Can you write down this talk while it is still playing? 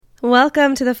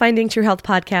Welcome to the Finding True Health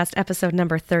podcast, episode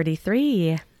number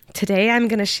 33. Today I'm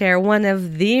going to share one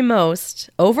of the most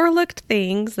overlooked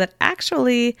things that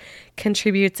actually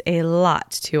contributes a lot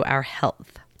to our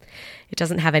health. It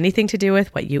doesn't have anything to do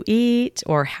with what you eat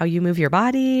or how you move your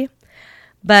body,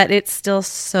 but it's still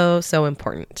so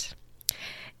important.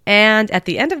 And at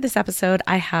the end of this episode,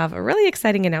 I have a really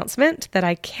exciting announcement that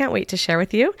I can't wait to share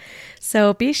with you,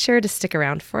 so be sure to stick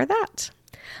around for that.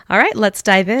 All right, let's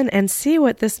dive in and see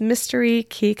what this mystery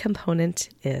key component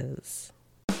is.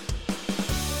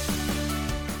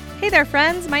 Hey there,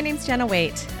 friends. My name's Jenna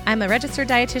Waite. I'm a registered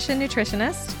dietitian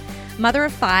nutritionist, mother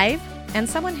of 5, and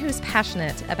someone who's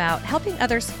passionate about helping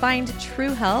others find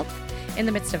true health in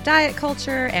the midst of diet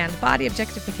culture and body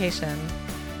objectification.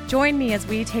 Join me as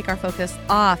we take our focus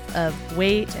off of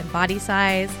weight and body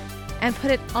size and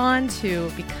put it on to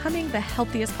becoming the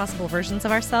healthiest possible versions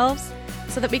of ourselves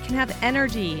so that we can have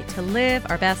energy to live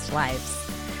our best lives.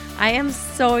 I am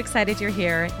so excited you're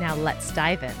here. Now let's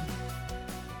dive in.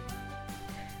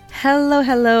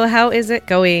 Hello. How is it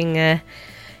going?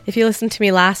 If you listened to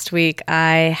me last week,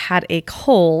 I had a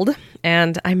cold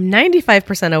and I'm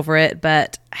 95% over it,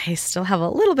 but I still have a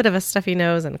little bit of a stuffy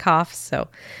nose and cough. So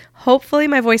hopefully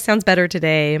my voice sounds better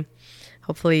today.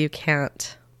 Hopefully you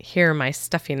can't hear my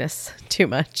stuffiness too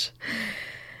much.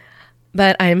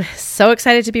 But I'm so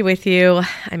excited to be with you.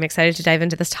 I'm excited to dive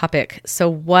into this topic. So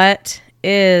what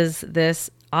is this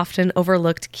often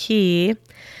overlooked key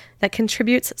that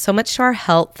contributes so much to our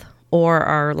health or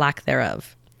our lack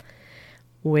thereof?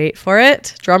 Wait for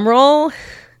it. Drum roll.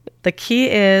 The key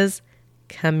is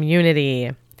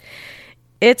community.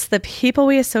 It's the people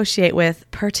we associate with,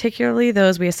 particularly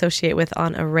those we associate with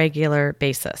on a regular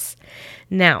basis.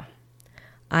 Now,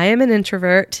 I am an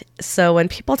introvert, so when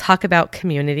people talk about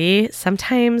community,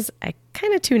 sometimes I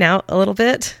kind of tune out a little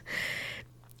bit.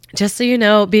 Just so you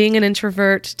know, being an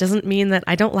introvert doesn't mean that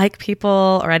I don't like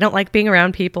people or I don't like being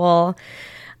around people.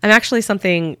 I'm actually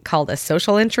something called a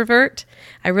social introvert.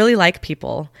 I really like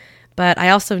people, but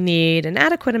I also need an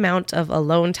adequate amount of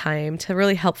alone time to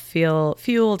really help feel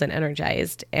fueled and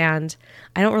energized. And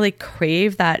I don't really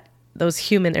crave those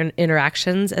human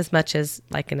interactions as much as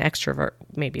like an extrovert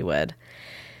maybe would.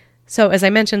 So as I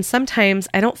mentioned, sometimes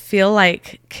I don't feel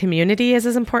like community is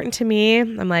as important to me.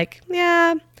 I'm like,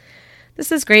 yeah,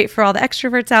 this is great for all the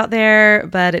extroverts out there,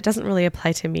 but it doesn't really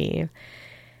apply to me.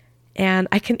 And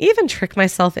I can even trick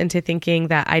myself into thinking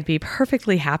that I'd be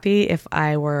perfectly happy if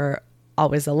I were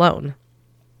always alone.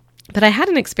 But I had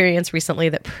an experience recently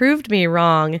that proved me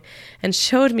wrong and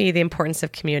showed me the importance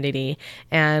of community.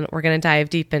 And we're going to dive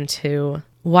deep into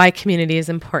why community is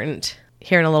important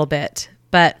here in a little bit.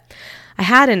 But I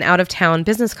had an out-of-town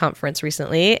business conference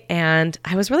recently, and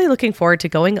I was really looking forward to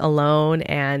going alone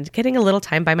and getting a little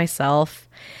time by myself.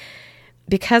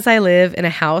 Because I live in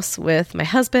a house with my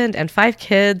husband and 5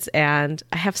 kids, and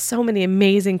I have so many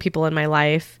amazing people in my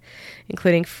life,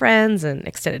 including friends and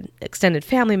extended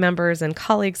family members and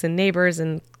colleagues and neighbors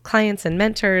and clients and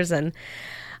mentors and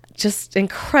just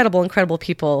incredible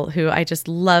people who I just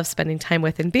love spending time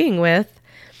with and being with.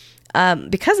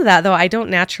 Because of that, though, I don't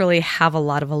naturally have a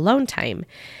lot of alone time.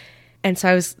 And so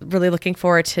I was really looking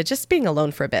forward to just being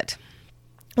alone for a bit.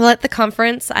 Well, at the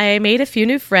conference, I made a few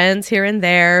new friends here and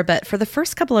there, but for the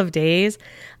first couple of days,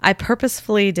 I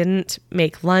purposefully didn't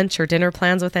make lunch or dinner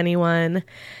plans with anyone.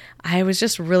 I was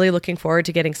just really looking forward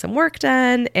to getting some work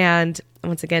done and,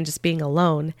 once again, just being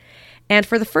alone. And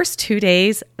for the first 2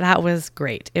 days, that was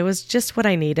great. It was just what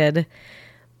I needed.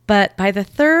 But by the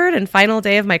third and final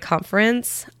day of my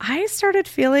conference, I started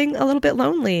feeling a little bit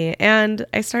lonely, and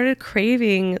I started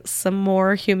craving some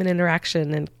more human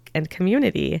interaction and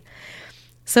community.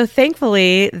 So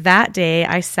thankfully, that day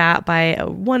I sat by a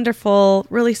wonderful,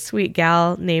 really sweet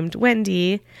gal named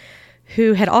Wendy,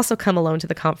 who had also come alone to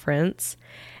the conference.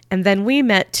 And then we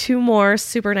met 2 more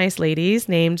super nice ladies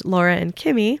named Laura and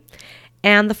Kimmy,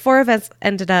 and the 4 of us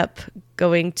ended up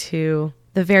going to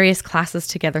the various classes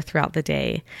together throughout the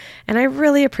day. And I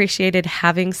really appreciated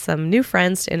having some new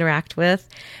friends to interact with.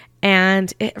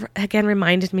 And it again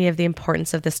reminded me of the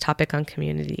importance of this topic on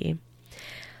community.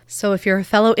 So if you're a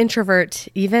fellow introvert,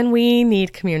 even we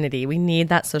need community. We need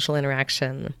that social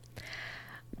interaction.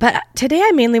 But today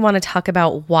I mainly want to talk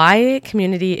about why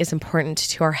community is important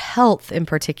to our health in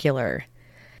particular.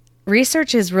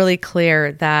 Research is really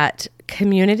clear that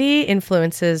community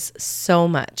influences so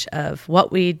much of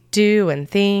what we do and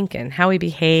think and how we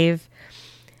behave.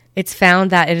 It's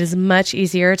found that it is much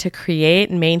easier to create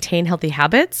and maintain healthy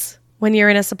habits when you're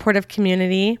in a supportive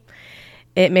community.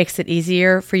 It makes it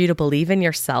easier for you to believe in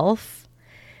yourself.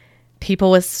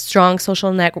 People with strong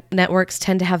social networks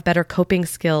tend to have better coping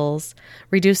skills,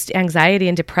 reduced anxiety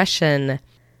and depression,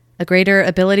 a greater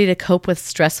ability to cope with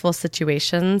stressful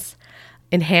situations,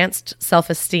 enhanced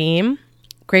self-esteem,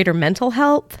 greater mental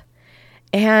health,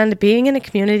 and being in a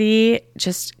community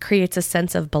just creates a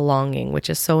sense of belonging, which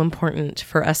is so important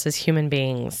for us as human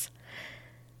beings.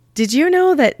 Did you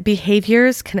know that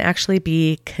behaviors can actually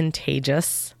be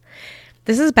contagious?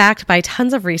 This is backed by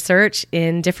tons of research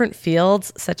in different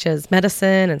fields such as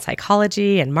medicine and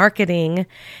psychology and marketing.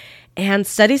 And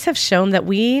studies have shown that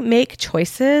we make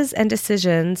choices and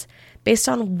decisions based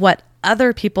on what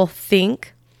other people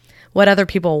think, what other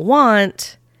people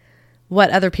want, what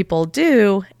other people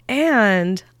do,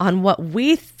 and on what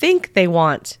we think they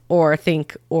want or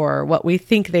think, or what we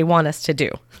think they want us to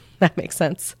do. That makes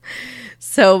sense.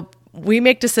 So we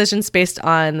make decisions based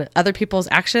on other people's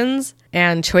actions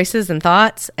and choices and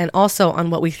thoughts, and also on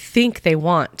what we think they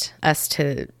want us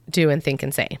to do and think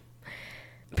and say.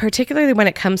 Particularly when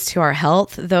it comes to our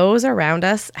health, those around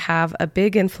us have a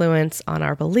big influence on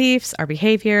our beliefs, our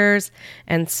behaviors,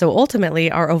 and so ultimately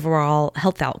our overall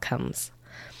health outcomes.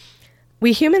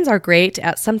 We humans are great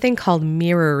at something called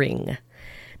mirroring.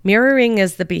 Mirroring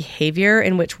is the behavior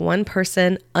in which one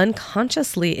person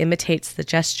unconsciously imitates the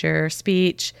gesture,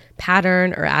 speech,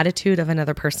 pattern, or attitude of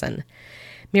another person.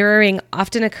 Mirroring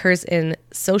often occurs in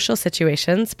social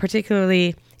situations,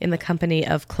 particularly in the company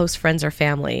of close friends or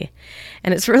family.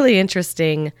 And it's really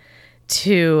interesting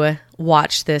to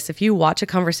watch this. If you watch a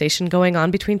conversation going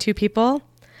on between two people,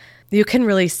 you can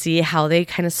really see how they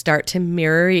kind of start to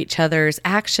mirror each other's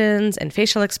actions and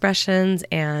facial expressions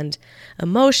and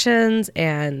emotions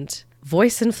and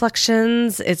voice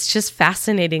inflections. It's just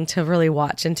fascinating to really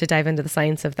watch and to dive into the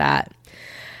science of that.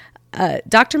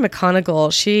 Dr.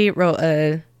 McGonigal, she wrote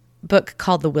a book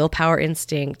called The Willpower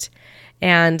Instinct.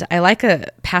 And I like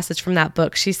a passage from that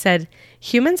book. She said,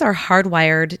 "Humans are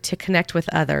hardwired to connect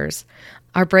with others.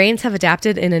 Our brains have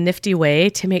adapted in a nifty way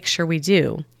to make sure we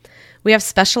do. We have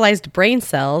specialized brain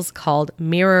cells called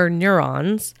mirror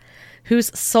neurons,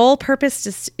 whose sole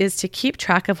purpose is to keep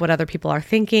track of what other people are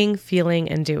thinking, feeling,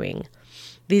 and doing.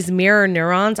 These mirror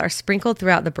neurons are sprinkled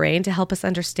throughout the brain to help us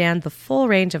understand the full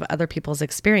range of other people's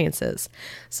experiences.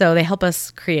 So they help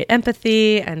us create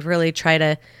empathy and really try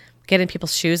to get in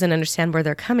people's shoes and understand where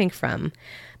they're coming from.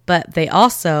 But they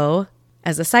also,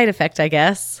 as a side effect, I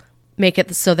guess, make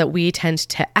it so that we tend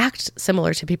to act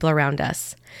similar to people around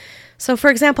us. So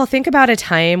for example, think about a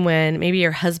time when maybe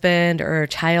your husband or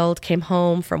child came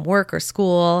home from work or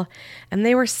school and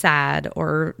they were sad,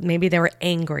 or maybe they were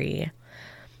angry.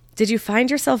 Did you find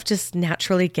yourself just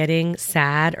naturally getting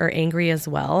sad or angry as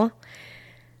well?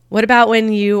 What about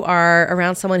when you are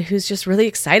around someone who's just really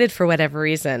excited for whatever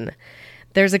reason?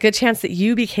 There's a good chance that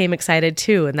you became excited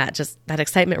too, and that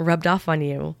excitement rubbed off on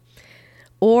you.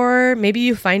 Or maybe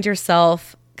you find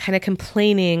yourself kind of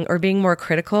complaining or being more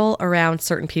critical around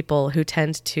certain people who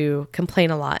tend to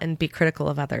complain a lot and be critical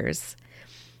of others.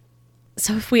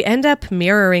 So if we end up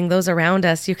mirroring those around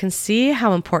us, you can see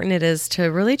how important it is to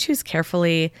really choose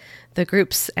carefully the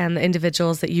groups and the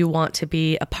individuals that you want to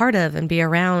be a part of and be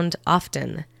around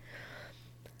often.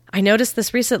 I noticed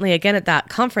this recently again at that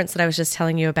conference that I was just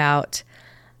telling you about.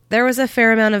 There was a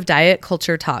fair amount of diet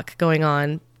culture talk going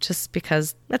on just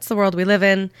because that's the world we live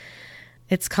in.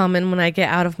 It's common when I get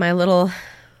out of my little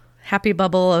happy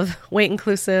bubble of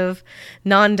weight-inclusive,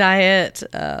 non-diet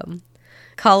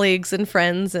colleagues and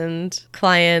friends and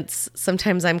clients.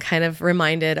 Sometimes I'm kind of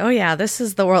reminded, oh yeah, this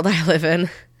is the world I live in.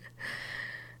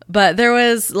 But there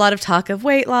was a lot of talk of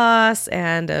weight loss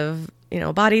and of,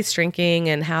 body shrinking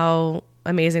and how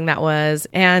amazing that was.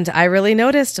 And I really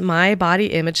noticed my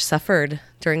body image suffered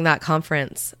during that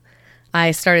conference.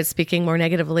 I started speaking more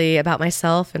negatively about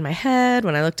myself in my head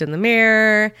when I looked in the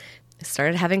mirror. I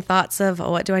started having thoughts of,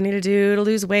 what do I need to do to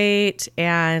lose weight?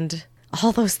 And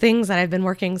all those things that I've been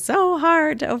working so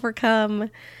hard to overcome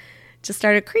just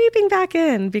started creeping back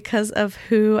in because of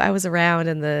who I was around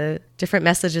and the different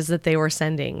messages that they were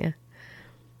sending.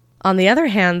 On the other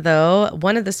hand, though,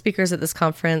 one of the speakers at this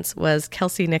conference was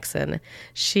Kelsey Nixon.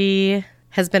 She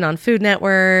has been on Food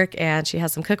Network and she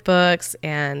has some cookbooks,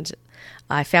 and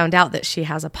I found out that she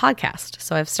has a podcast.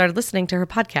 So I've started listening to her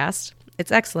podcast.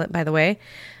 It's excellent, by the way.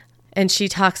 And she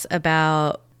talks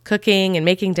about cooking and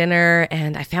making dinner.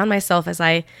 And I found myself, as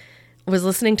I was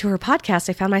listening to her podcast,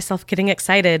 I found myself getting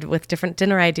excited with different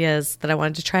dinner ideas that I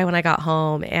wanted to try when I got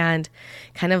home, and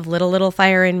kind of lit a little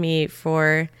fire in me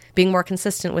for being more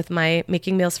consistent with my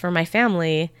making meals for my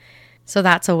family. So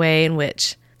that's a way in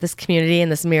which this community and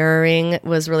this mirroring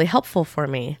was really helpful for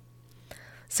me.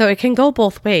 So it can go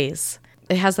both ways.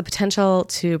 It has the potential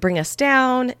to bring us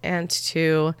down and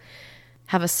to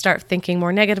have us start thinking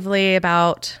more negatively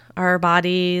about our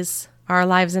bodies, our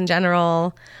lives in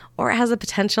general, or it has a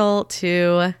potential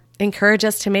to encourage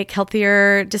us to make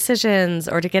healthier decisions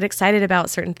or to get excited about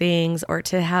certain things or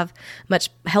to have much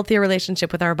healthier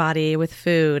relationship with our body, with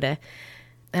food.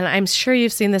 And I'm sure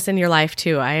you've seen this in your life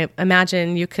too. I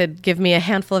imagine you could give me a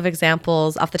handful of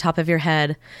examples off the top of your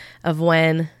head of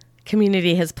when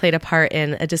community has played a part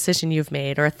in a decision you've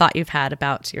made or a thought you've had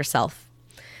about yourself.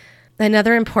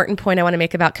 Another important point I want to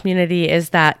make about community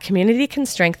is that community can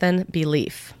strengthen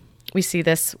belief. We see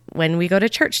this when we go to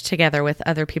church together with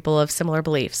other people of similar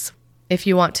beliefs. If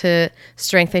you want to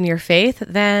strengthen your faith,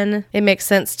 then it makes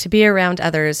sense to be around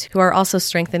others who are also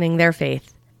strengthening their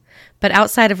faith. But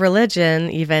outside of religion,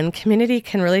 even, community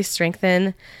can really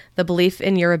strengthen the belief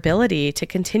in your ability to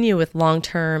continue with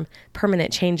long-term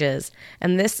permanent changes.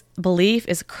 And this belief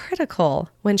is critical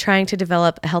when trying to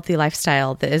develop a healthy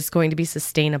lifestyle that is going to be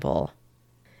sustainable.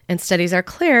 And studies are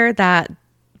clear that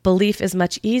belief is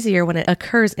much easier when it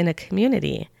occurs in a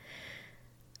community.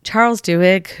 Charles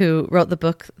Duhigg, who wrote the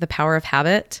book The Power of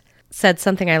Habit, said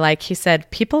something I like. He said,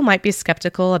 people might be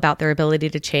skeptical about their ability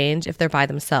to change if they're by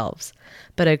themselves,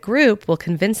 but a group will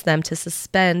convince them to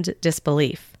suspend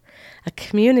disbelief. A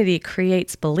community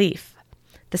creates belief.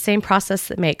 The same process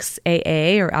that makes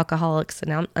AA or Alcoholics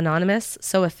Anonymous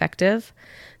so effective,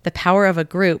 the power of a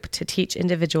group to teach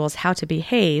individuals how to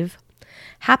behave,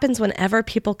 happens whenever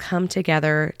people come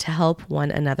together to help one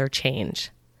another change.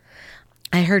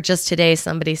 I heard just today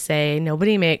somebody say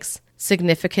nobody makes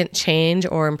significant change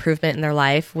or improvement in their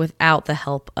life without the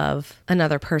help of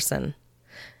another person.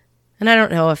 And I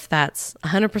don't know if that's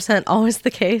 100% always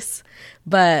the case,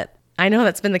 but I know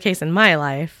that's been the case in my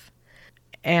life.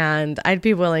 And I'd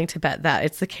be willing to bet that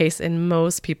it's the case in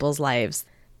most people's lives.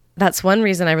 That's one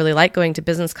reason I really like going to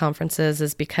business conferences,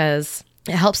 is because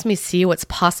it helps me see what's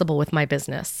possible with my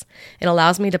business. It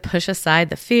allows me to push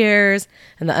aside the fears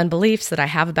and the unbeliefs that I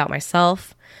have about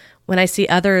myself. When I see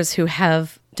others who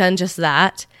have done just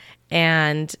that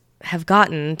and have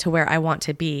gotten to where I want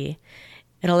to be,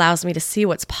 it allows me to see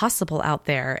what's possible out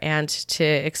there and to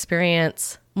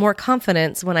experience more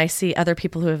confidence when I see other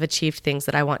people who have achieved things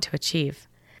that I want to achieve.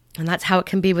 And that's how it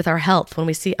can be with our health. When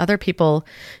we see other people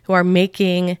who are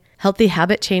making healthy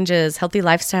habit changes, healthy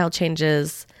lifestyle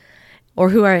changes, or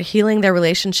who are healing their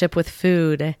relationship with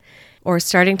food, or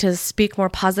starting to speak more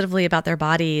positively about their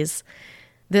bodies,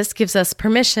 this gives us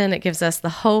permission, it gives us the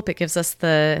hope, it gives us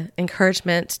the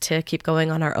encouragement to keep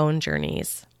going on our own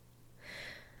journeys.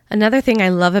 Another thing I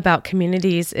love about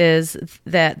communities is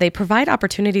that they provide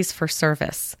opportunities for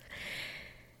service.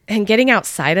 And getting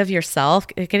outside of yourself,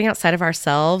 getting outside of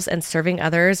ourselves and serving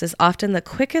others is often the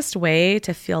quickest way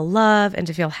to feel love and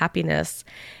to feel happiness.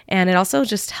 And it also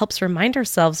just helps remind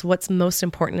ourselves what's most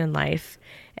important in life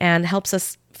and helps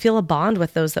us feel a bond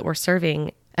with those that we're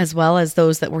serving as well as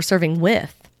those that we're serving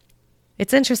with.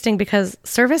 It's interesting because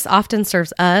service often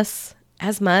serves us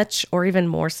as much or even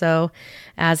more so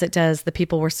as it does the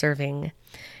people we're serving.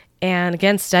 And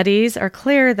again, studies are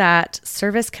clear that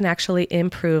service can actually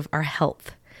improve our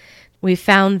health. We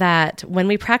found that when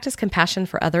we practice compassion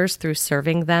for others through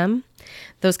serving them,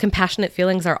 those compassionate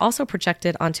feelings are also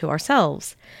projected onto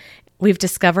ourselves. We've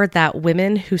discovered that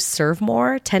women who serve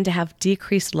more tend to have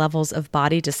decreased levels of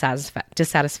body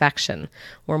dissatisfaction.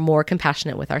 We're more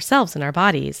compassionate with ourselves and our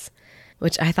bodies,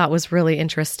 which I thought was really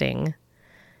interesting.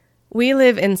 We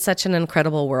live in such an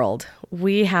incredible world.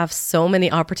 We have so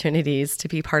many opportunities to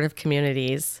be part of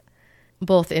communities,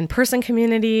 both in-person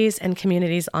communities and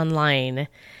communities online.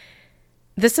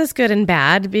 This is good and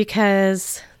bad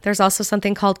because there's also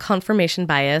something called confirmation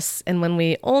bias. And when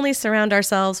we only surround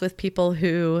ourselves with people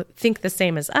who think the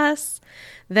same as us,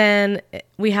 then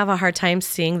we have a hard time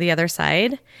seeing the other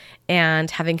side and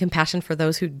having compassion for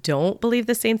those who don't believe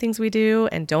the same things we do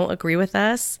and don't agree with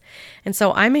us. And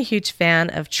so I'm a huge fan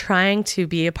of trying to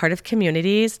be a part of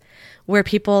communities where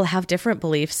people have different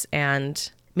beliefs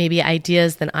and maybe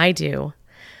ideas than I do.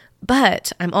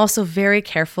 But I'm also very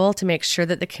careful to make sure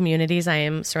that the communities I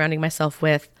am surrounding myself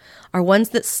with are ones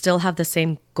that still have the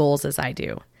same goals as I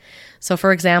do. So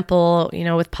for example,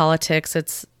 with politics,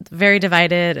 it's very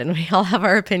divided and we all have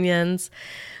our opinions.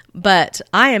 But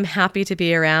I am happy to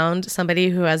be around somebody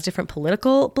who has different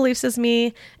political beliefs as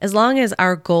me, as long as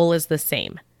our goal is the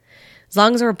same, as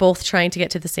long as we're both trying to get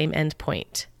to the same end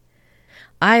point.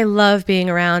 I love being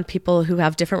around people who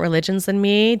have different religions than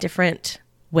me, different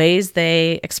ways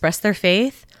they express their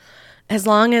faith, as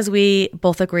long as we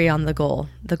both agree on the goal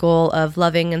of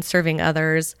loving and serving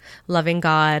others, loving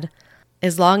God.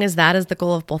 As long as that is the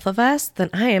goal of both of us, then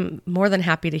I am more than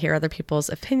happy to hear other people's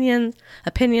opinions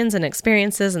and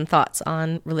experiences and thoughts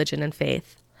on religion and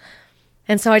faith.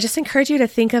 And so I just encourage you to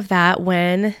think of that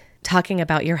when talking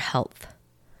about your health.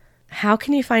 How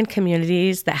can you find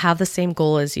communities that have the same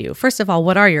goal as you? First of all,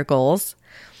 what are your goals?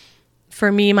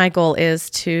 For me, my goal is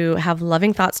to have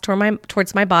loving thoughts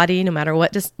towards my body, no matter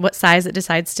what size it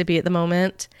decides to be at the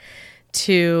moment,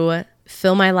 to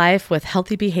fill my life with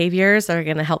healthy behaviors that are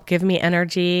going to help give me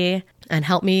energy and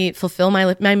help me fulfill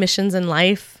my missions in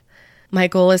life. My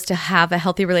goal is to have a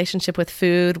healthy relationship with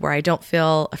food where I don't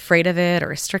feel afraid of it or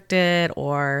restricted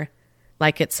or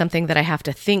like it's something that I have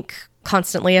to think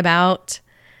constantly about.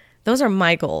 Those are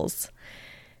my goals.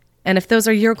 And if those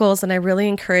are your goals, then I really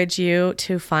encourage you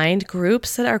to find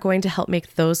groups that are going to help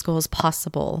make those goals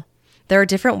possible. There are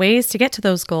different ways to get to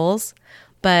those goals,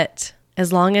 but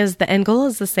as long as the end goal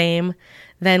is the same,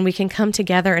 then we can come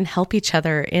together and help each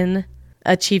other in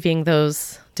achieving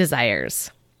those desires.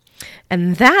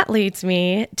 And that leads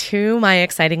me to my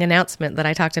exciting announcement that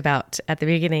I talked about at the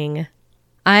beginning.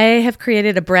 I have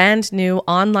created a brand new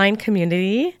online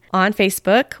community on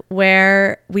Facebook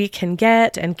where we can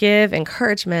get and give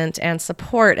encouragement and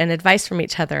support and advice from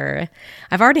each other.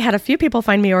 I've already had a few people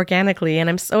find me organically, and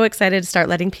I'm so excited to start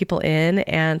letting people in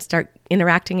and start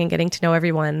interacting and getting to know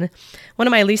everyone. One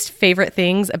of my least favorite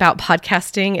things about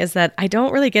podcasting is that I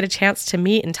don't really get a chance to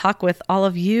meet and talk with all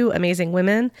of you amazing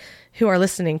women who are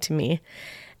listening to me.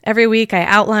 Every week I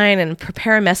outline and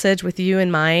prepare a message with you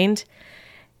in mind.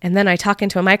 And then I talk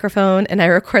into a microphone and I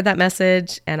record that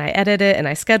message and I edit it and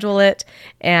I schedule it.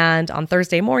 And on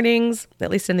Thursday mornings,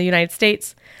 at least in the United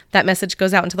States, that message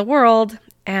goes out into the world.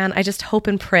 And I just hope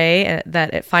and pray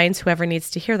that it finds whoever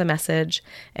needs to hear the message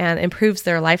and improves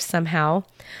their life somehow.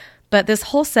 But this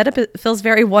whole setup feels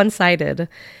very one-sided.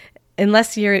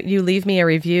 Unless you leave me a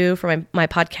review for my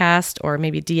podcast or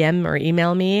maybe DM or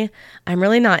email me, I'm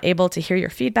really not able to hear your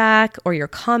feedback or your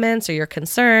comments or your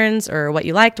concerns or what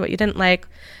you liked, what you didn't like,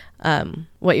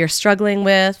 what you're struggling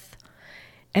with.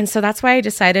 And so that's why I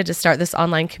decided to start this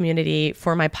online community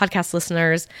for my podcast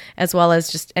listeners, as well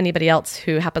as just anybody else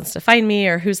who happens to find me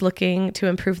or who's looking to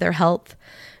improve their health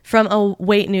from a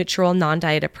weight-neutral,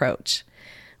 non-diet approach.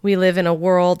 We live in a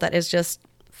world that is just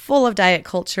full of diet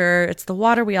culture. It's the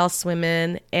water we all swim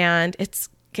in, and it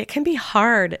can be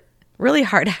hard, really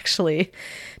hard actually,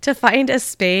 to find a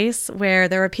space where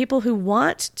there are people who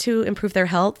want to improve their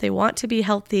health, they want to be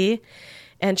healthy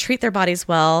and treat their bodies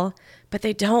well, but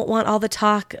they don't want all the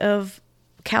talk of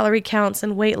calorie counts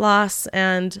and weight loss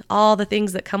and all the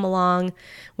things that come along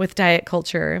with diet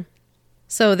culture.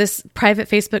 So this private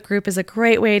Facebook group is a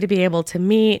great way to be able to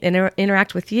meet and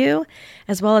interact with you,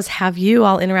 as well as have you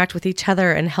all interact with each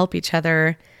other and help each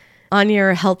other on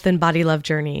your health and body love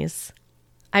journeys.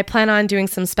 I plan on doing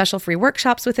some special free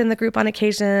workshops within the group on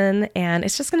occasion, and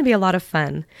it's just going to be a lot of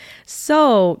fun.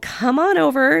 So come on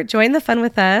over, join the fun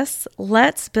with us.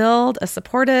 Let's build a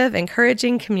supportive,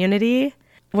 encouraging community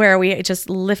where we just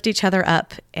lift each other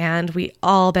up and we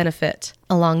all benefit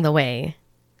along the way.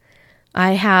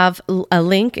 I have a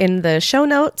link in the show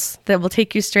notes that will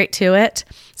take you straight to it.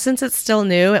 Since it's still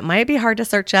new, it might be hard to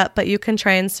search up, but you can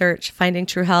try and search Finding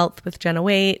True Health with Jenna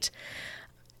Waite.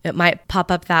 It might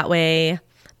pop up that way,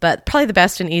 but probably the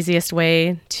best and easiest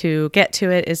way to get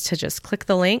to it is to just click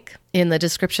the link in the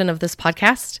description of this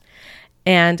podcast,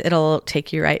 and it'll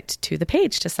take you right to the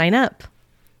page to sign up.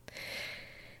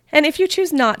 And if you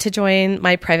choose not to join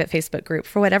my private Facebook group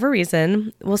for whatever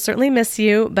reason, we'll certainly miss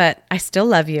you, but I still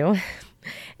love you.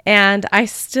 And I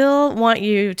still want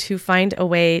you to find a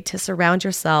way to surround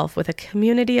yourself with a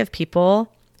community of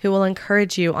people who will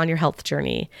encourage you on your health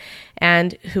journey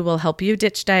and who will help you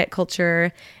ditch diet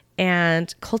culture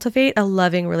and cultivate a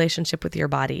loving relationship with your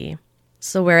body.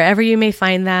 So wherever you may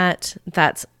find that,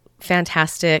 that's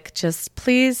fantastic. Just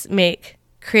please make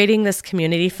creating this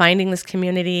community, finding this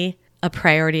community, a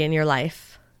priority in your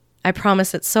life. I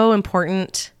promise it's so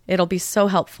important. It'll be so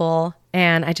helpful,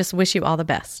 and I just wish you all the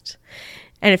best.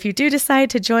 And if you do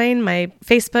decide to join my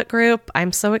Facebook group,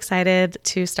 I'm so excited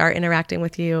to start interacting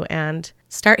with you and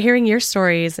start hearing your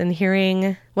stories and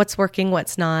hearing what's working,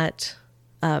 what's not,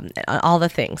 all the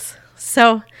things.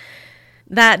 So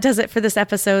that does it for this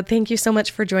episode. Thank you so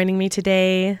much for joining me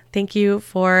today. Thank you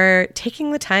for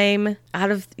taking the time out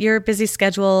of your busy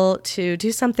schedule to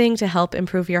do something to help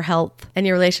improve your health and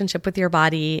your relationship with your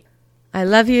body. I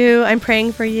love you. I'm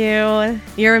praying for you.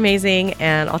 You're amazing,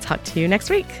 and I'll talk to you next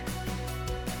week.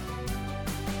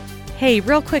 Hey,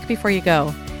 real quick before you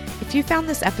go, if you found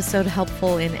this episode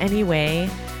helpful in any way,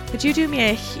 would you do me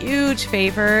a huge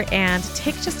favor and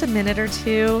take just a minute or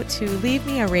two to leave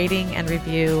me a rating and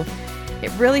review?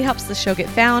 It really helps the show get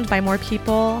found by more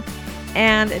people,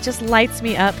 and it just lights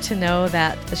me up to know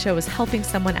that the show is helping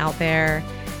someone out there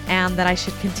and that I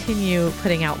should continue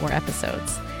putting out more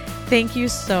episodes. Thank you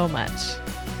so much.